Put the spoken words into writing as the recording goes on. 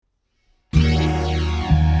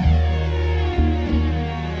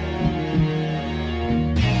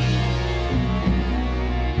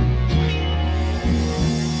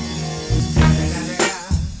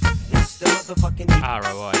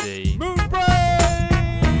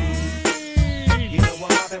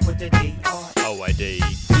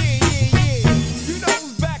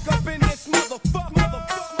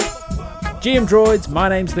GM Droids, my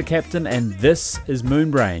name's the Captain, and this is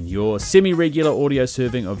Moonbrain, your semi-regular audio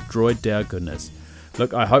serving of Droid DAO goodness.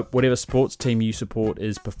 Look, I hope whatever sports team you support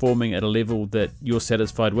is performing at a level that you're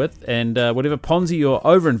satisfied with, and whatever Ponzi you're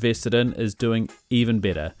overinvested in is doing even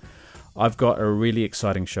better. I've got a really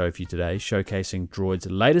exciting show for you today, showcasing Droid's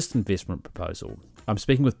latest investment proposal. I'm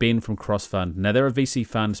speaking with Ben from Crossfund. Now, they're a VC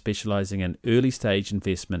fund specialising in early-stage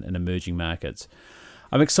investment in emerging markets.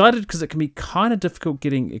 I'm excited because it can be kind of difficult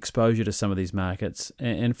getting exposure to some of these markets,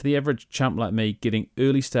 and for the average chump like me, getting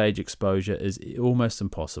early-stage exposure is almost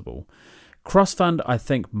impossible. Crossfund, I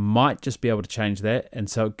think, might just be able to change that, and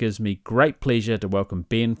so it gives me great pleasure to welcome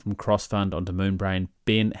Ben from Crossfund onto Moonbrain.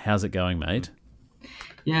 Ben, how's it going, mate?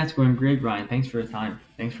 Yeah, it's going great, Brian. Thanks for your time.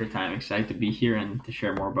 Excited to be here and to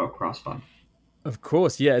share more about Crossfund. Of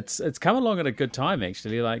course, yeah, it's come along at a good time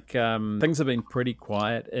actually. Things have been pretty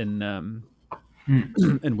quiet in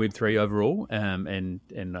in Web3 overall, and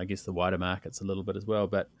I guess the wider markets a little bit as well.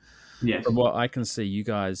 But Yes. from what I can see, you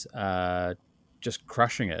guys are just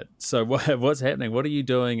crushing it. So what's happening? What are you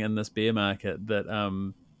doing in this bear market that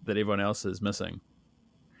everyone else is missing?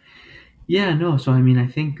 Yeah, no. So I mean, I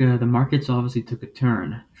think the markets obviously took a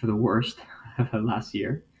turn for the worst last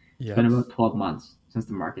year. It's Yeah. been about 12 months since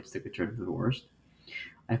the markets took a turn for the worst.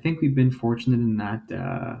 I think we've been fortunate in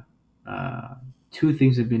that two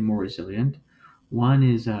things have been more resilient. One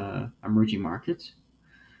is emerging markets.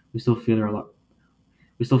 We still feel there are a lot.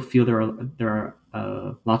 We still feel there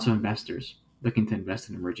are lots of investors looking to invest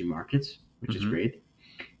in emerging markets, which is Mm-hmm. great.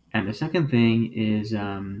 And the second thing is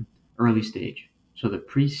early stage. So the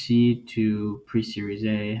pre-seed to pre-series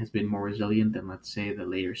A has been more resilient than, let's say, the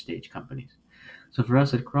later stage companies. So for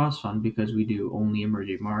us at Crossfund, because we do only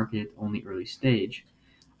emerging market, only early stage,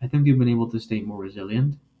 I think we've been able to stay more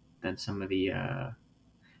resilient than some of the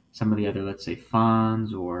other, let's say,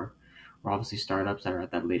 funds or obviously startups that are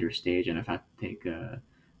at that later stage and have had to take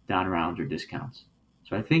down rounds or discounts.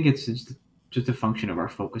 So I think it's just a function of our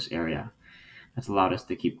focus area that's allowed us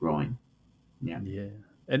to keep growing. Yeah. Yeah.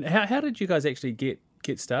 And how did you guys actually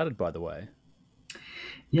get started, by the way?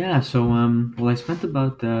 Yeah, so well, I spent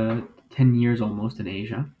about 10 years almost in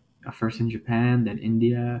Asia. First in Japan, then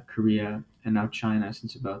India, Korea, and now China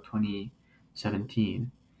since about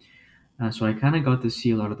 2017. So I kind of got to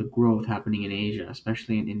see a lot of the growth happening in Asia,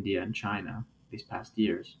 especially in India and China these past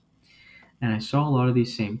years. And I saw a lot of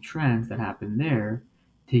these same trends that happened there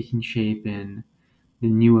taking shape in the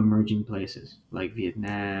new emerging places like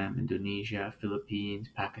Vietnam, Indonesia, Philippines,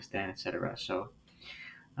 Pakistan, etc. So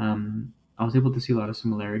I was able to see a lot of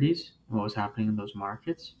similarities in what was happening in those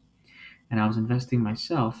markets, and I was investing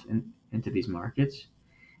myself into these markets,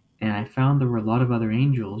 and I found there were a lot of other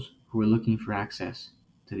angels who were looking for access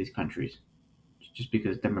to these countries, just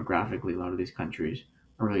because demographically a lot of these countries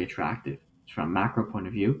are really attractive. So from a macro point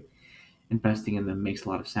of view, investing in them makes a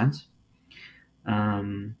lot of sense.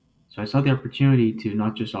 So I saw the opportunity to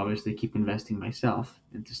not just obviously keep investing myself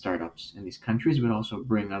into startups in these countries, but also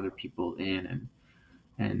bring other people in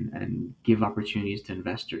and give opportunities to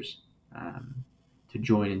investors um, to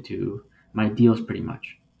join into my deals pretty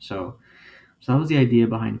much. So that was the idea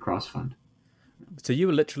behind Crossfund. So you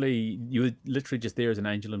were literally just there as an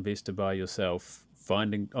angel investor by yourself,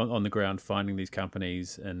 finding on the ground, finding these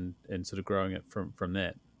companies and sort of growing it from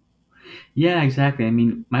that. Yeah, exactly. I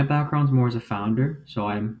mean, my background's more as a founder, so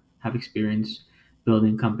I have experience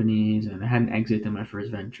building companies, and I had an exit in my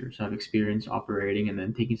first venture. So I've experience operating and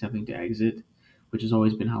then taking something to exit, which has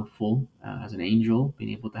always been helpful as an angel,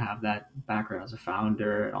 being able to have that background as a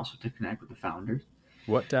founder and also to connect with the founders.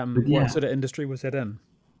 But What yeah, sort of industry was that in?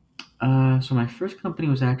 so my first company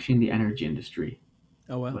was actually in the energy industry.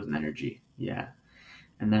 Oh It wow. was in energy, yeah.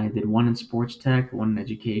 And then I did one in sports tech, one in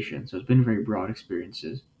education. So it's been very broad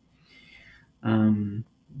experiences.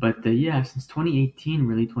 But yeah, since 2018,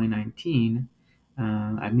 really 2019,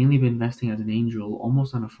 I've mainly been investing as an angel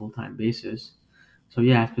almost on a full time basis. So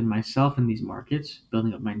yeah, it's been myself in these markets,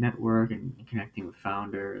 building up my network and connecting with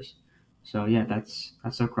founders. So yeah, that's how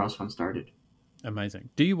CrossFund started. Amazing.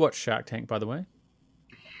 Do you watch Shark Tank, by the way?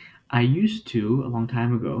 I used to a long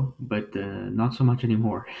time ago, but not so much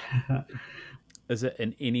anymore. Is it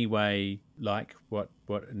in any way like what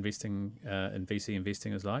investing in VC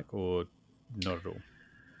investing is like, or not at all?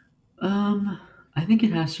 um, I think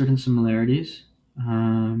it has certain similarities.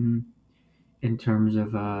 Um, in terms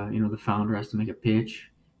of the founder has to make a pitch.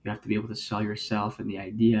 You have to be able to sell yourself and the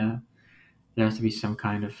idea. There has to be some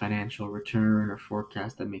kind of financial return or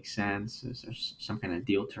forecast that makes sense. There's some kind of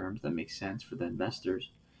deal terms that make sense for the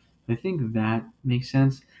investors. I think that makes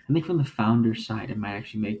sense. I think from the founder side, it might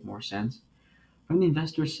actually make more sense. From the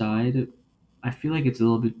investor side, I feel like it's a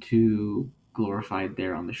little bit too. glorified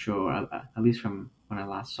there on the show, at least from when I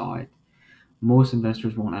last saw it. Most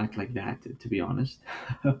investors won't act like that, to be honest.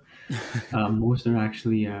 Most are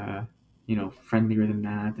actually, friendlier than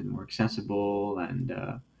that and more accessible, and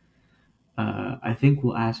I think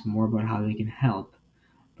will ask more about how they can help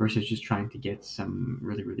versus just trying to get some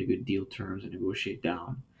really, really good deal terms and negotiate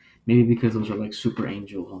down. Maybe because those are like super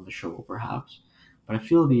angels on the show, perhaps. But I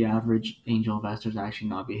feel the average angel investor is actually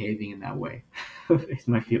not behaving in that way. It's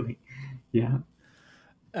my feeling. Yeah.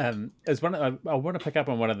 As one, I want to pick up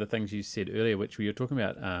on one of the things you said earlier, which we were talking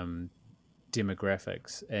about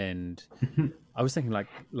demographics, and I was thinking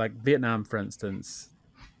like Vietnam, for instance,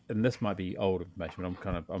 and this might be old information,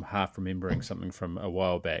 but I'm half remembering something from a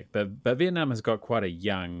while back. But Vietnam has got quite a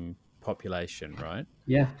young population, right?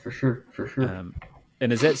 Yeah, for sure. For sure. Um,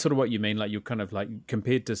 and is that sort of what you mean? Like you're kind of like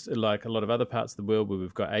compared to like a lot of other parts of the world where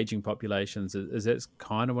we've got aging populations. Is that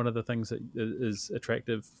kind of one of the things that is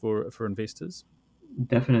attractive for investors?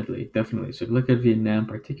 Definitely. Definitely. So if you look at Vietnam in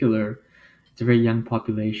particular, it's a very young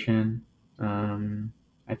population.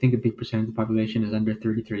 I think a big percentage of the population is under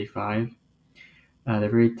 30, 35. They're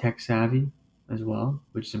very tech savvy as well,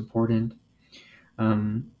 which is important. A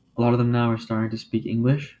lot of them now are starting to speak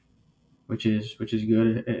English, which is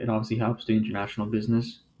good. It obviously helps do international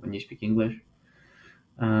business when you speak English.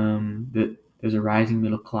 There's a rising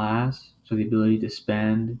middle class, so the ability to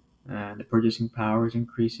spend, the purchasing power is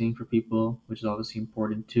increasing for people, which is obviously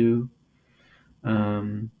important too.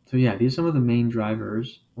 So yeah, these are some of the main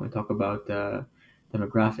drivers when we talk about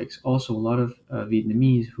demographics. Also, a lot of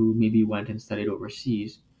Vietnamese who maybe went and studied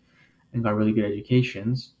overseas and got really good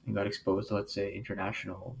educations and got exposed to, let's say,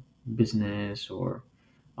 international business or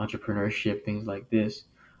entrepreneurship, things like this,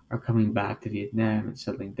 are coming back to Vietnam and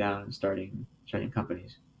settling down and starting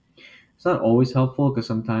companies. It's not always helpful because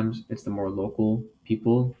sometimes it's the more local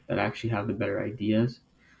people that actually have the better ideas,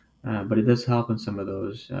 but it does help when some of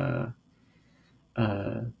those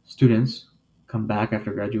students come back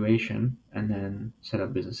after graduation and then set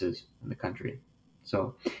up businesses in the country.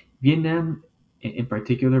 So Vietnam, in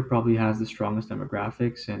particular, probably has the strongest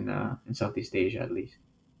demographics in Southeast Asia, at least.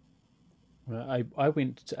 Well, I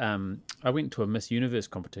went to a Miss Universe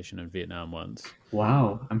competition in Vietnam once.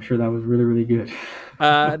 Wow, I'm sure that was really, really good.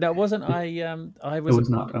 No, it wasn't. I It was was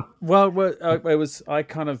not. Oh, it was. I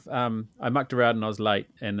kind of I mucked around and I was late,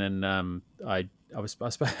 and then I was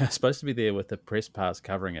supposed to be there with the press pass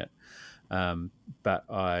covering it, but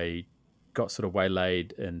I got sort of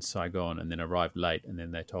waylaid in Saigon and then arrived late, and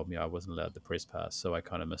then they told me I wasn't allowed the press pass, so I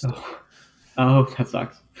kind of missed it. oh, oh, that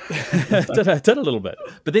sucks. That sucks. did a little bit,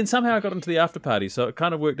 but then somehow I got into the after party, so it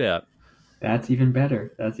kind of worked out. That's even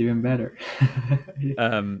better. That's even better.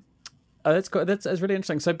 Um, that's really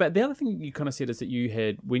interesting. So, but the other thing you kind of said is that you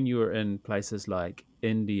had when you were in places like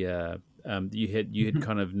India, you had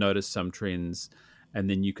kind of noticed some trends, and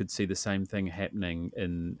then you could see the same thing happening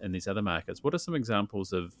in these other markets. What are some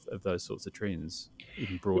examples of those sorts of trends,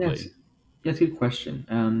 even Yes, broadly? yeah, it's a good question.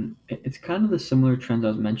 It's kind of the similar trends I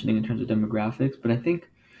was mentioning in terms of demographics, but I think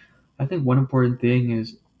one important thing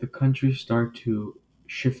is the countries start to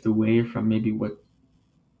shift away from maybe what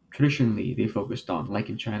traditionally they focused on, like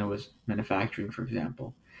in China was manufacturing, for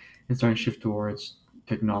example, and starting to shift towards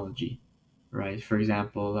technology, right? For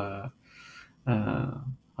example, uh,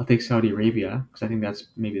 I'll take Saudi Arabia because I think that's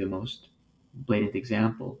maybe the most blatant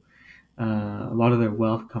example. A lot of their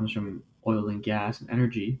wealth comes from oil and gas and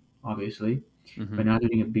energy, obviously, Hmm. but now they're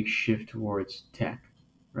doing a big shift towards tech,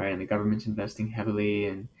 right? And the government's investing heavily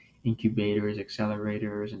in incubators,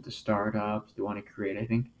 accelerators, into startups. They want to create, I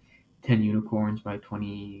think, 10 unicorns by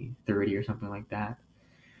 2030 or something like that.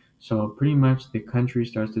 So pretty much the country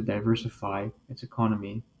starts to diversify its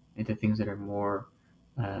economy into things that are more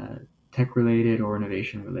uh, tech related or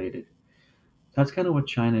innovation related. So that's kind of what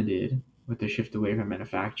China did with the shift away from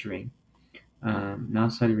manufacturing. Now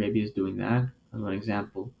Saudi Arabia is doing that as one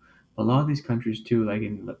example. But a lot of these countries too, like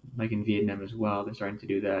in Vietnam as well, they're starting to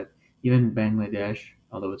do that. Even Bangladesh,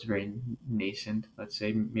 although it's very nascent, let's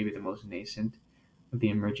say maybe the most nascent of the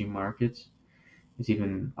emerging markets, is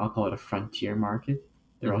even I'll call it a frontier market.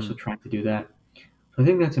 They're also Hmm. trying to do that. So I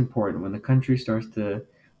think that's important when the country starts to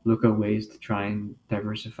look at ways to try and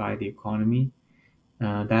diversify the economy.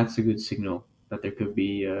 That's a good signal that there could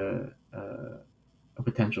be a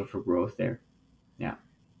potential for growth there. Yeah.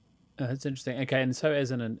 That's interesting. Okay, and so as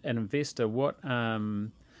an investor, what's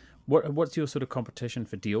your sort of competition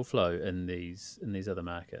for deal flow in these other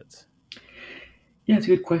markets? Yeah, it's a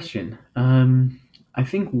good question. I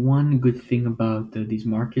think one good thing about these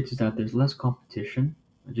markets is that there's less competition,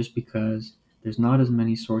 just because there's not as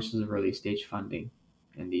many sources of early stage funding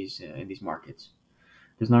in these markets.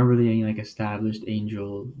 There's not really any like established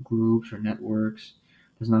angel groups or networks.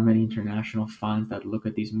 There's not many international funds that look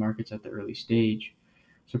at these markets at the early stage.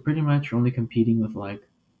 So pretty much you're only competing with like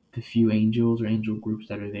the few angels or angel groups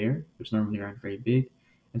that are there, which normally aren't very big,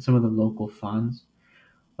 and some of the local funds.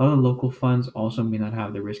 Other local funds also may not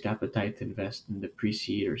have the risk appetite to invest in the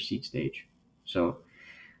pre-seed or seed stage. So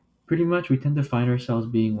pretty much we tend to find ourselves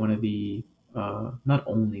being one of the not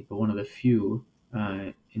only but one of the few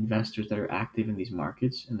investors that are active in these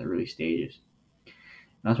markets in the early stages.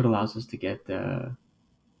 And that's what allows us to get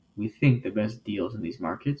we think the best deals in these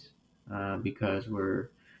markets because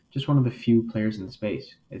we're just one of the few players in the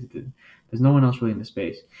space. There's no one else really in the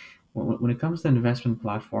space. When it comes to investment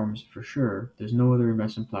platforms, for sure, there's no other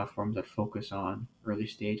investment platforms that focus on early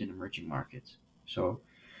stage and emerging markets. So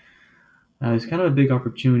it's kind of a big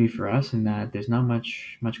opportunity for us in that there's not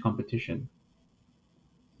much competition.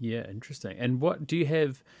 Yeah, interesting. And what do you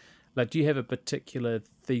have? Like, do you have a particular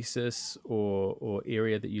thesis or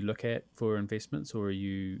area that you look at for investments, or are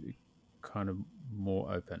you kind of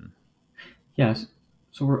more open? Yes,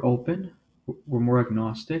 so we're open. We're more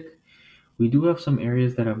agnostic. We do have some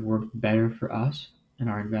areas that have worked better for us and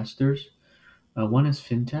our investors. One is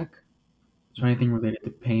fintech, so anything related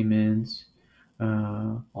to payments,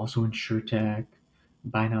 also insurtech,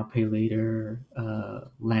 buy now pay later,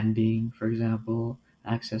 lending, for example,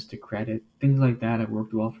 access to credit, things like that have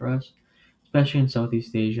worked well for us, especially in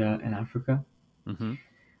Southeast Asia and Africa. Hmm.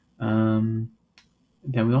 Um,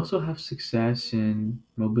 then we also have success in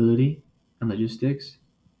mobility and logistics.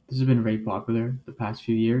 This has been very popular the past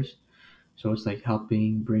few years. So it's like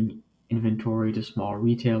helping bring inventory to small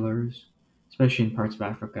retailers, especially in parts of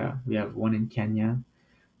Africa. We have one in Kenya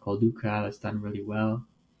called Duka that's done really well.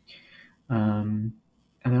 Um,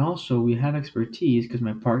 and then also we have expertise because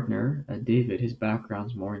my partner, David, his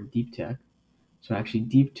background's more in deep tech. So actually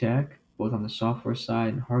deep tech, both on the software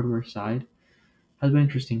side and hardware side, has been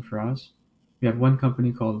interesting for us. We have one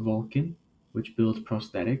company called Vulcan, which builds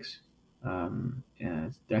prosthetics. And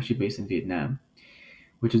it's actually based in Vietnam,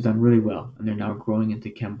 which has done really well. And they're now growing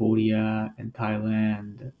into Cambodia and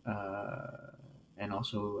Thailand and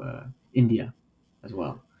also India as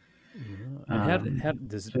well. Right. And how Um,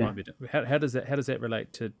 does so yeah, might be how does that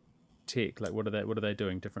relate to tech? Like, what are they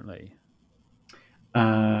doing differently?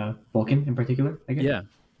 Vulcan in particular, I guess. Yeah.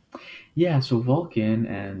 Yeah, so Vulcan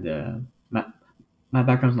and my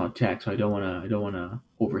background's not tech, so I don't wanna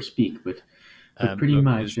overspeak, but pretty Look,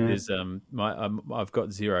 much. there's my I've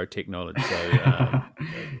got zero tech knowledge, so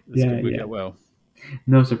this Yeah, could work yeah. out well.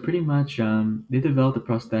 No, so pretty much they developed a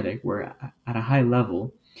prosthetic where at a high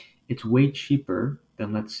level it's way cheaper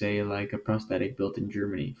than let's say like a prosthetic built in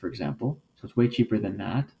Germany, for example. So it's way cheaper than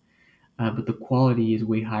that, but the quality is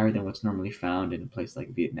way higher than what's normally found in a place like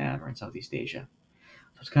Vietnam or in Southeast Asia.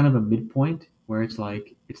 So it's kind of a midpoint where it's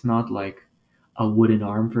like it's not like a wooden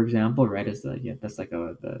arm, for example, right? As the yeah, that's like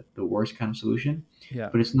the worst kind of solution, Yeah.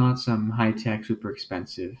 but it's not some high tech, super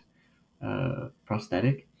expensive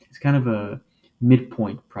prosthetic. It's kind of a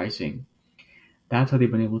midpoint pricing. That's how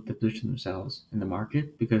they've been able to position themselves in the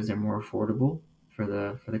market because they're more affordable for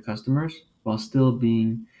the customers while still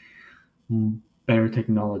being better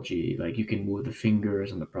technology. Like you can move the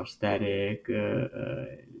fingers on the prosthetic.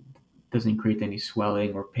 Doesn't create any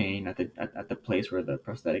swelling or pain at the place where the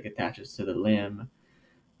prosthetic attaches to the limb.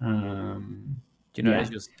 Um, Do you know, yeah.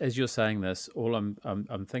 as you're saying this, all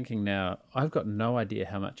I'm thinking now, I've got no idea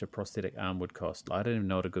how much a prosthetic arm would cost. I don't even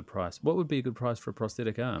know what a good price. What would be a good price for a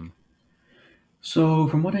prosthetic arm? So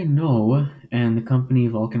from what I know, and the company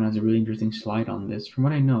Vulcan has a really interesting slide on this. From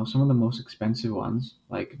what I know, some of the most expensive ones,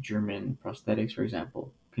 like German prosthetics, for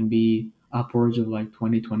example, can be upwards of like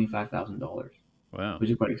 $25,000, Wow. which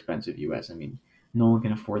is quite expensive US. I mean, no one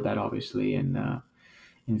can afford that obviously in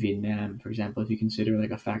Vietnam, for example, if you consider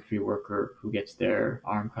like a factory worker who gets their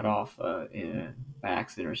arm cut off by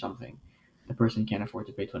accident or something, the person can't afford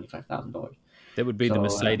to pay $25,000. That would be the So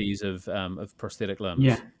Mercedes of prosthetic yeah,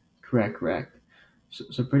 limbs. correct.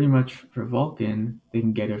 So pretty much for Vulcan, they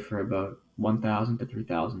can get it for about $1,000 to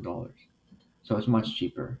 $3,000. So it's much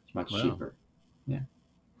cheaper. It's much Wow. cheaper. Yeah.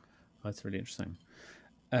 That's really interesting.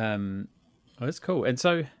 Um, oh, that's cool. And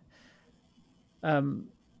so, um,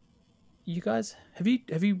 you guys have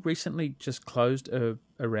you recently just closed a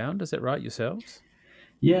round? Is that right yourselves?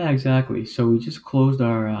 Yeah, exactly. So we just closed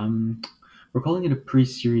our we're calling it a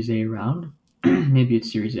pre-Series A round. Maybe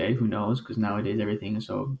it's Series A, who knows? Because nowadays everything is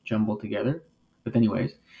so jumbled together. But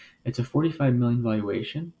anyways, it's a 45 million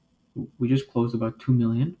valuation. We just closed about 2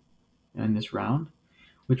 million in this round,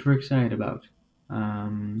 which we're excited about.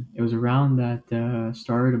 It was a round that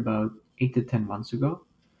started about 8 to 10 months ago.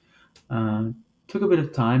 Took a bit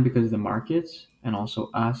of time because of the markets and also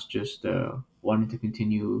us just wanting to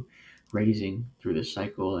continue raising through this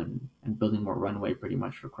cycle and building more runway pretty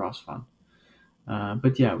much for Crossfund.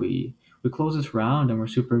 But yeah, we close this round and we're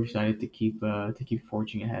super excited to keep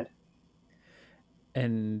forging ahead.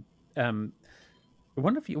 And um, I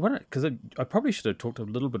wonder if you want to, because I probably should have talked a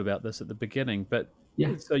little bit about this at the beginning. But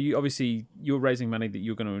Yeah. so you obviously you're raising money that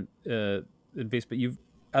you're going to invest, but you've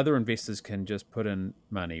other investors can just put in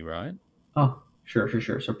money, right? Oh, sure, sure,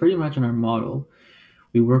 sure. So pretty much in our model,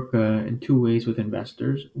 we work in two ways with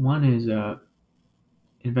investors. One is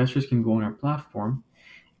investors can go on our platform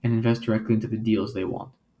and invest directly into the deals they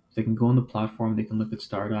want. So they can go on the platform, they can look at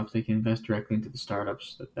startups, they can invest directly into the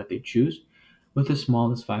startups that they choose with as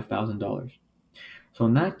small as $5,000. So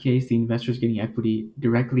in that case, the investor is getting equity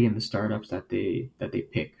directly in the startups that they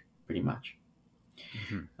pick, pretty much.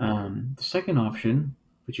 Hmm. The second option,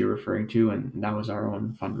 which you're referring to, and that was our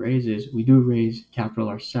own fundraise, is we do raise capital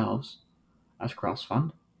ourselves as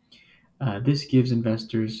Crossfund. This gives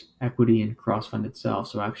investors equity in Crossfund itself,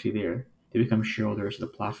 so actually they become shareholders of the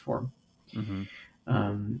platform. Hmm.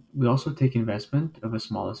 We also take investment of as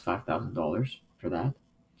small as $5,000 for that.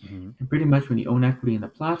 Hmm. And pretty much when you own equity in the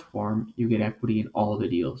platform, you get equity in all the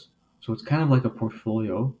deals. So it's kind of like a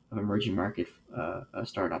portfolio of emerging market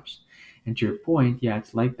startups. And to your point, yeah,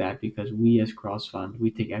 it's like that because we as Crossfund, we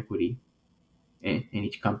take equity in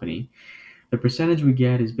each company. The percentage we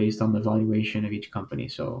get is based on the valuation of each company.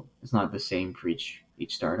 So it's not the same for each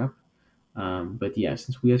startup. But yeah,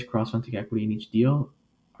 since we as Crossfund take equity in each deal,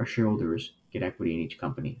 our shareholders get equity in each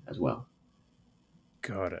company as well.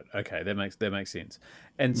 Got it. Okay, that makes sense.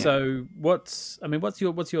 And Yeah. so, what's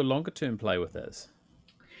your longer term play with this?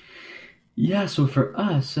 Yeah, so for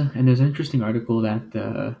us, and there's an interesting article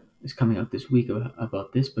that is coming out this week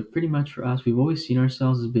about this, but pretty much for us, we've always seen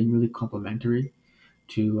ourselves as being really complementary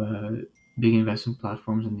to big investment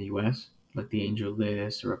platforms in the US, like the Angel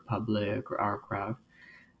List or Republic or Our Crowd,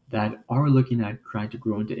 that are looking at trying to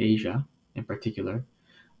grow into Asia in particular,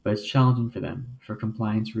 but it's challenging for them for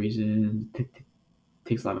compliance reasons.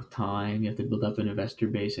 Takes a lot of time. You have to build up an investor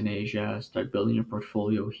base in Asia, start building a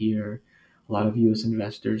portfolio here. A lot of US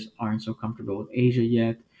investors aren't so comfortable with Asia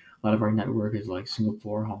yet. A lot of our network is like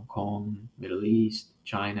Singapore, Hong Kong, Middle East,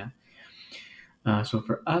 China. So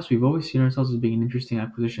for us, we've always seen ourselves as being an interesting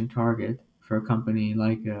acquisition target for a company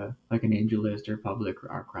like an AngelList or Public or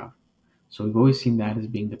Arcraft. So we've always seen that as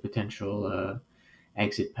being the potential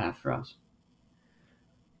exit path for us.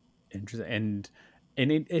 Interesting.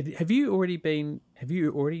 And have you already been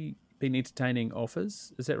entertaining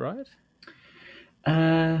offers? Is that right?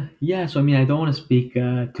 Yeah, so I mean, I don't want to speak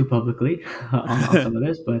too publicly on some of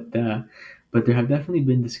this, but there have definitely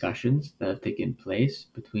been discussions that have taken place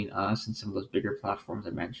between us and some of those bigger platforms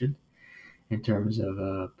I mentioned in terms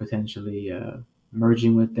of potentially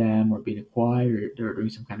merging with them or being acquired or doing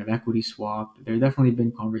some kind of equity swap. There have definitely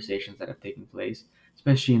been conversations that have taken place,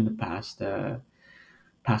 especially in the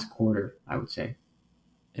past quarter, I would say.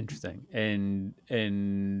 Interesting.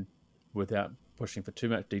 And without pushing for too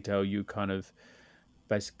much detail, you kind of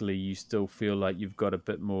basically you still feel like you've got a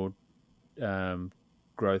bit more um,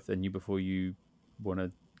 growth in you before you want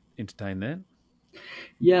to entertain that.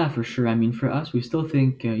 Yeah, for sure. I mean, for us, we still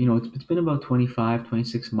think, it's been about 25,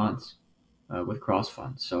 26 months with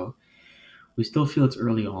Crossfund. So we still feel it's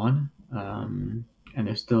early on, and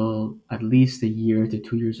there's still at least a year to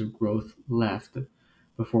 2 years of growth left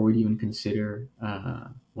before we'd even consider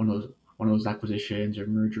one of those acquisitions or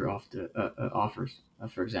merger offers,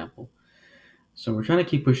 for example. So we're trying to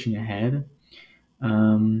keep pushing ahead.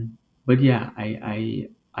 But yeah,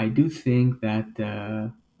 I do think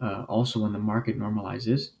that also when the market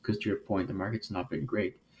normalizes, because to your point, the market's not been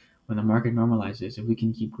great. When the market normalizes, if we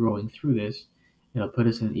can keep growing through this, it'll put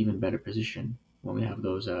us in an even better position when we have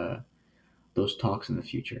those talks in the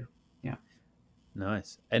future. Yeah.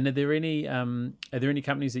 Nice. And are there any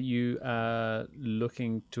companies that you are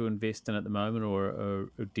looking to invest in at the moment, or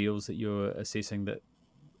deals that you're assessing that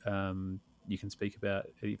you can speak about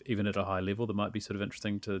even at a high level that might be sort of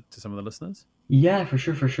interesting to some of the listeners? Yeah, for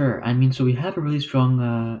sure, for sure. I mean, so we have a really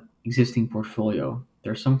strong existing portfolio.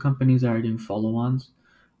 There are some companies that are doing follow-ons.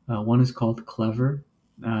 One is called Clever.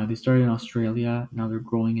 They started in Australia. Now they're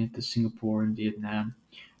growing into Singapore and Vietnam.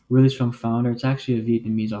 Really strong founder. It's actually a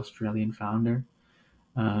Vietnamese Australian founder.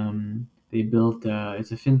 They built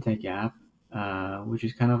it's a fintech app, which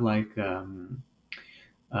is kind of like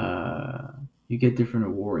uh, you get different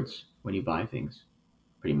rewards when you buy things,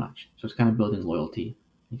 pretty much. So it's kind of building loyalty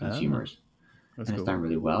in Ah, consumers, that's and it's cool. done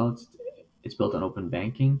really well. It's built on open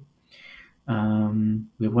banking.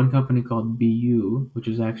 We have one company called BU, which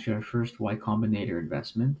is actually our first Y Combinator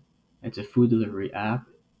investment. It's a food delivery app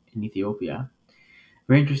in Ethiopia.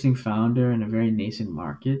 Very interesting founder and a very nascent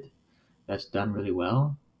market that's done really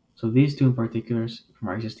well. So these two in particular from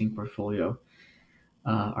our existing portfolio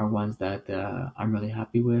are ones that I'm really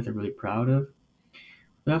happy with, I'm really proud of.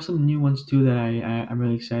 We have some new ones too that I'm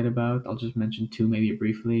really excited about. I'll just mention two maybe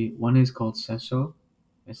briefly. One is called Sesso.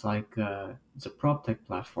 It's a prop tech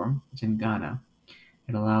platform. It's in Ghana.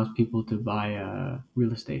 It allows people to buy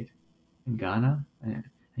real estate in Ghana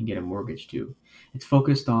and get a mortgage too. It's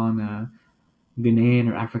focused on Ghanaian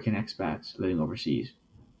or African expats living overseas.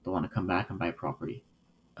 They want to come back and buy property.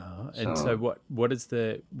 And so, So what is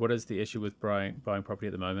the issue with buying property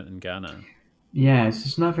at the moment in Ghana? yeah, it's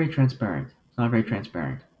just not very transparent. It's not very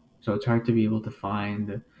transparent. So it's hard to be able to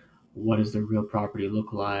find what does the real property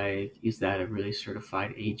look like? Is that a really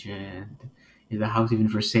certified agent? Is the house even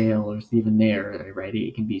for sale or is it even there? Right?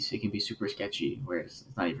 It can be super sketchy where it's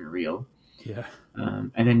not even real. Yeah.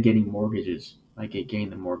 And then getting mortgages, like getting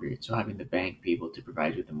the mortgage. So having the bank be able to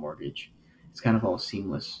provide you with the mortgage, it's kind of all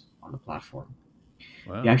seamless on the platform.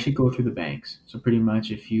 You Wow. actually go through the banks. So pretty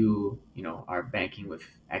much, if you are banking with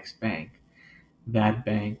X bank, that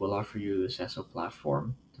bank will offer you the CESO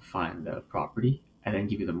platform to find the property and then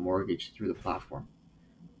give you the mortgage through the platform.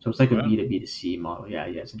 So it's like a Wow. B2B to C model. Yeah,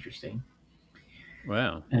 yeah, it's interesting.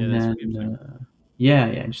 Wow. Yeah, And that's then, really interesting. yeah,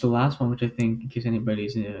 yeah, and just the last one, which I think, in case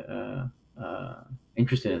anybody's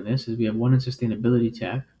interested in this, is we have one in sustainability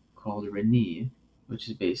tech called Reni, which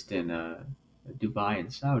is based in Dubai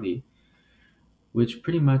and Saudi, which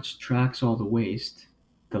pretty much tracks all the waste,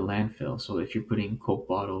 the landfill. So if you're putting Coke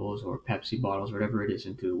bottles or Pepsi bottles, whatever it is,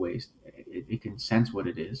 into the waste, it can sense what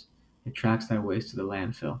it is. It tracks that waste to the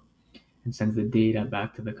landfill and sends the data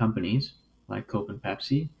back to the companies like Coke and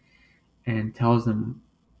Pepsi and tells them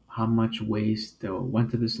how much waste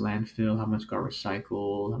went to this landfill, how much got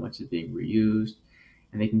recycled, how much is being reused,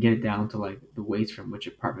 and they can get it down to like the waste from which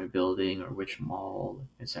apartment building or which mall,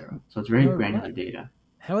 etc. So it's very Oh, granular right. data.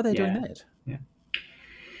 How are they doing Yeah, that? yeah.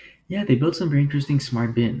 Yeah, they built some very interesting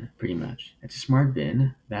smart bin, pretty much. It's a smart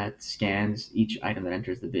bin that scans each item that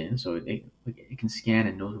enters the bin, so it can scan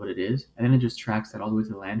and knows what it is, and then it just tracks that all the way to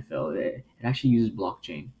the landfill. It actually uses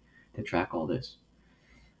blockchain to track all this.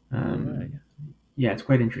 No way. Um, yeah, it's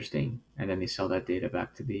quite interesting, and then they sell that data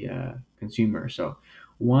back to the consumer. So,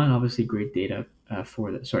 one obviously great data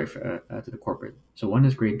for the sorry for to the corporate. So one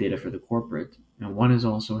is great data for the corporate, and one is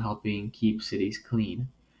also helping keep cities clean,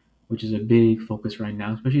 which is a big focus right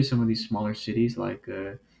now, especially some of these smaller cities like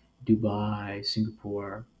Dubai,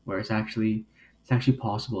 Singapore, where it's actually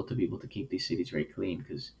possible to be able to keep these cities very clean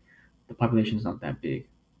because the population is not that big.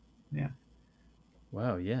 Yeah,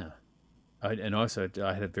 Wow. Yeah. And also,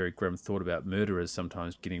 I had a very grim thought about murderers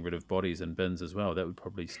sometimes getting rid of bodies in bins as well. That would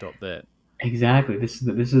probably stop that. exactly. This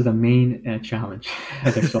is the main challenge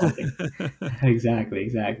that they're solving. Exactly,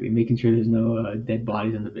 exactly. Making sure there's no dead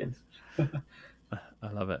bodies in the bins. I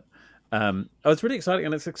love it. Oh, it's really exciting,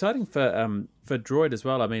 and it's exciting for Droid as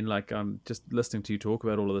well. I mean, like, just listening to you talk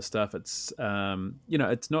about all of this stuff. It's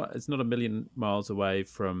it's not a million miles away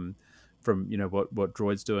from what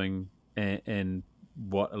Droid's doing and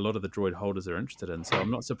what a lot of the Droid holders are interested in. So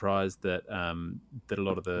I'm not surprised that a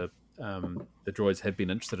lot of the Droids have been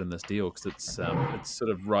interested in this deal because it's sort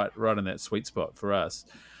of right in that sweet spot for us.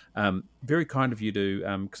 Very kind of you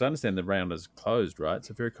to, because I understand the round is closed, right?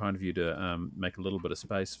 So very kind of you to make a little bit of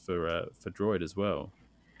space for Droid as well.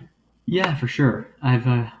 Yeah, for sure. I've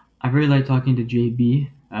really liked talking to JB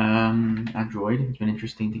at Droid. It's been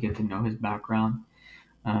interesting to get to know his background.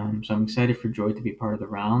 So I'm excited for Droid to be part of the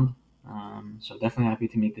round. So definitely happy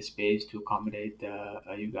to make the space to accommodate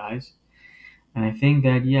you guys. And I think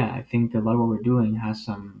a lot of what we're doing has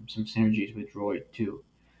some synergies with Droid too.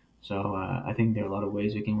 So I think there are a lot of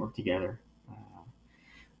ways we can work together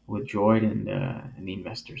with Droid and the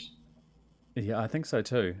investors. Yeah, I think so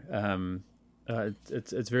too.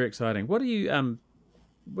 It's very exciting. What are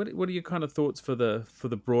your kind of thoughts for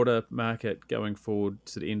the broader market going forward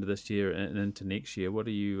to the end of this year and into next year? What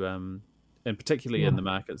are you and particularly Yeah, in the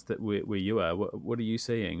markets that where you are, what are you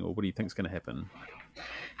seeing or what do you think is going to happen?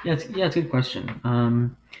 it's a good question.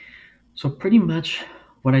 So pretty much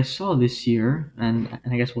what I saw this year, and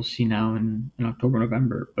I guess we'll see now in October,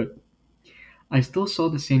 November, but I still saw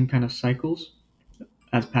the same kind of cycles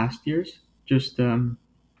as past years, just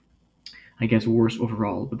I guess worse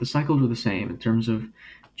overall. But the cycles were the same in terms of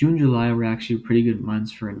June, July were actually pretty good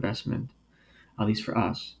months for investment, at least for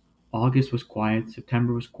us. August was quiet,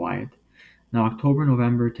 September was quiet. Now October,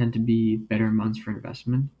 November tend to be better months for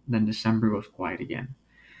investment. Then December goes quiet again.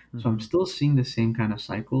 So I'm Hmm. still seeing the same kind of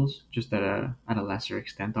cycles, just at a lesser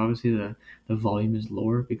extent. Obviously, the volume is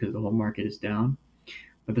lower because the whole market is down.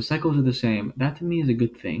 but the cycles are the same. That to me is a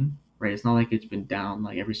good thing, right? It's not like it's been down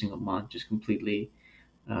like every single month, just completely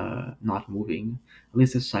not moving. At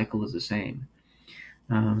least the cycle is the same.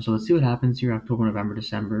 So let's see what happens here, October, November,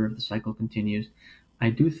 December, if the cycle continues. I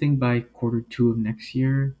do think by quarter two of next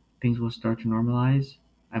year, things will start to normalize.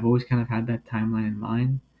 I've always kind of had that timeline in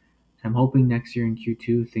mind. So I'm hoping next year in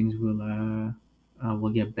Q2 things will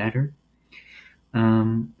get better.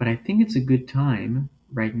 But I think it's a good time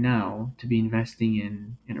right now to be investing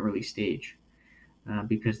in an early stage,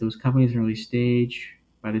 because those companies in early stage,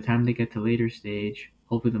 by the time they get to later stage,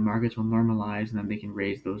 hopefully the markets will normalize and then they can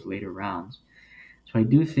raise those later rounds. So I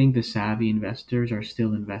do think the savvy investors are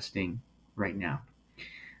still investing right now,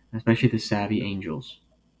 especially the savvy angels.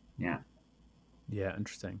 Yeah. Yeah,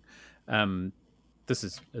 interesting. Um, this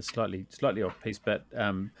is a slightly off piece, but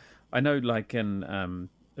I know, like in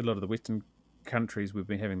a lot of the Western countries, we've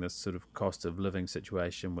been having this sort of cost of living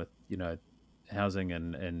situation with housing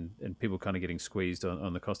and people kind of getting squeezed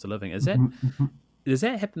on the cost of living. Mhm, mhm. Is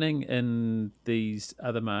that happening in these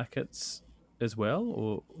other markets as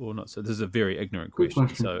well, or not? So this is a very ignorant Good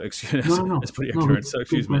question. question. So excuse, No, no, it's no, pretty no. ignorant. So Good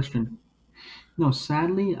excuse me. question. No,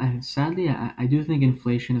 sadly, I do think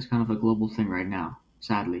inflation is kind of a global thing right now.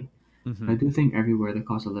 Sadly, so Hmm. I do think everywhere the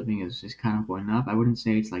cost of living is kind of going up. I wouldn't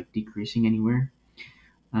say it's like decreasing anywhere.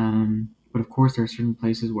 But of course, there are certain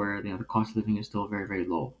places where the cost of living is still very, very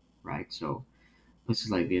low, right? So places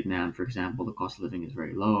like Vietnam, for example, the cost of living is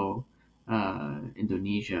very low.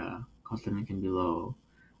 Indonesia, cost of living can be low.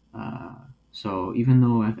 Uh, so even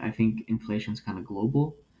though I think inflation is kind of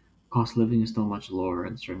global, cost of living is still much lower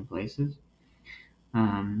in certain places.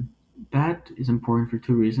 Um, that is important for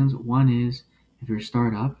two reasons. One is if you're a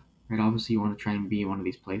startup, right? Obviously, you want to try and be one of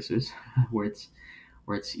these places where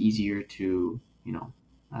it's easier to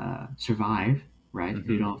survive, right? Because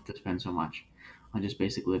you Hmm. don't have to spend so much on just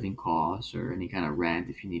basic living costs or any kind of rent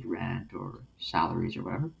if you need rent or salaries or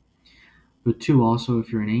whatever. But two, also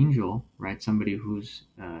if you're an angel, right? Somebody who's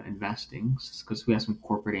investing, because we have some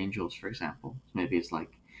corporate angels, for example. Maybe it's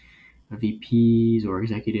like VPs or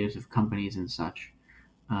executives of companies and such.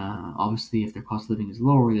 Obviously, if their cost of living is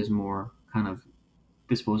lower, there's more kind of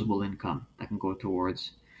disposable income that can go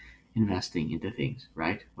towards investing into things,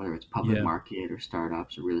 right? Whether it's public Yeah. market or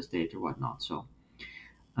startups or real estate or whatnot. So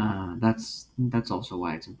that's also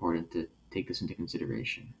why it's important to take this into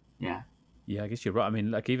consideration. Yeah. Yeah, I guess you're right. I mean,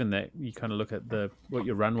 like even that, you kind of look at the what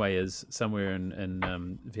your runway is somewhere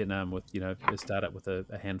in Vietnam with a startup with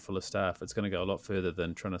a handful of staff. It's going to go a lot further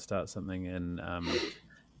than trying to start something in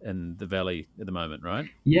the valley at the moment, right?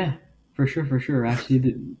 Yeah, for sure, for sure.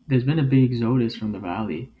 Actually, there's been a big exodus from the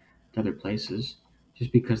valley to other places,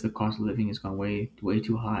 just because the cost of living has gone way, way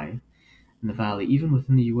too high in the valley. Even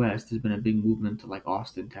within the U.S., there's been a big movement to like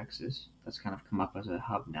Austin, Texas. That's kind of come up as a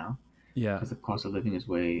hub now Yeah, because the cost of living is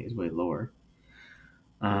way lower.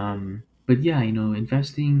 But yeah,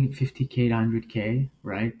 investing 50K to 100K,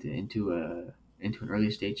 right, into an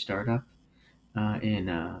early stage startup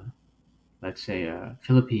in let's say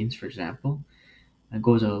Philippines, for example,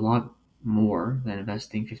 goes a lot more than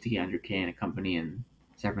investing 50K, 100K in a company in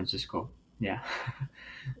San Francisco. Yeah,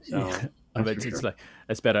 yeah. so I that's mean, for it's sure. like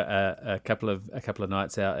it's about a couple of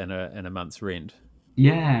nights out in a month's rent.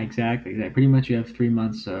 Yeah, exactly. Exactly. Pretty much, you have 3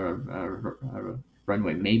 months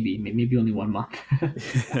runway, maybe only 1 month.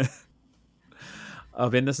 Oh,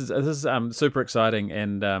 Ben, this is super exciting,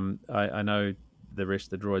 and I know the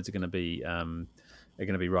rest of the droids are going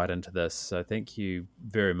to be right into this. So thank you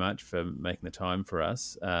very much for making the time for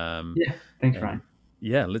us. Yeah, thanks, And Ryan.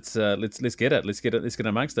 yeah, let's get it. Let's get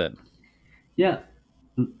amongst it. Yeah,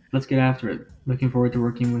 let's get after it. Looking forward to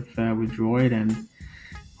working with Droid and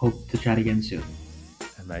hope to chat again soon.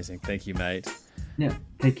 Amazing. Thank you, mate. Yeah,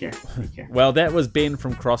 take care. Take care. Well, that was Ben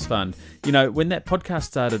from Crossfund. When that podcast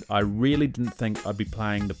started, I really didn't think I'd be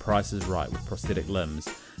playing the prices right with prosthetic limbs.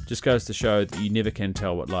 Just goes to show that you never can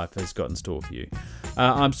tell what life has got in store for you.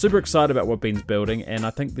 I'm super excited about what Ben's building, and I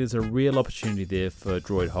think there's a real opportunity there for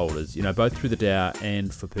Droid holders, both through the DAO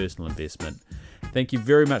and for personal investment. Thank you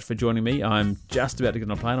very much for joining me. I'm just about to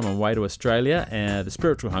get on a plane. I'm on my way to Australia, the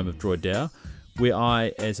spiritual home of Droid DAO, where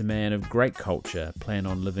I, as a man of great culture, plan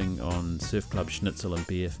on living on surf club schnitzel and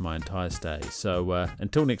beer for my entire stay. So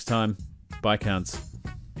until next time, bye, cunts.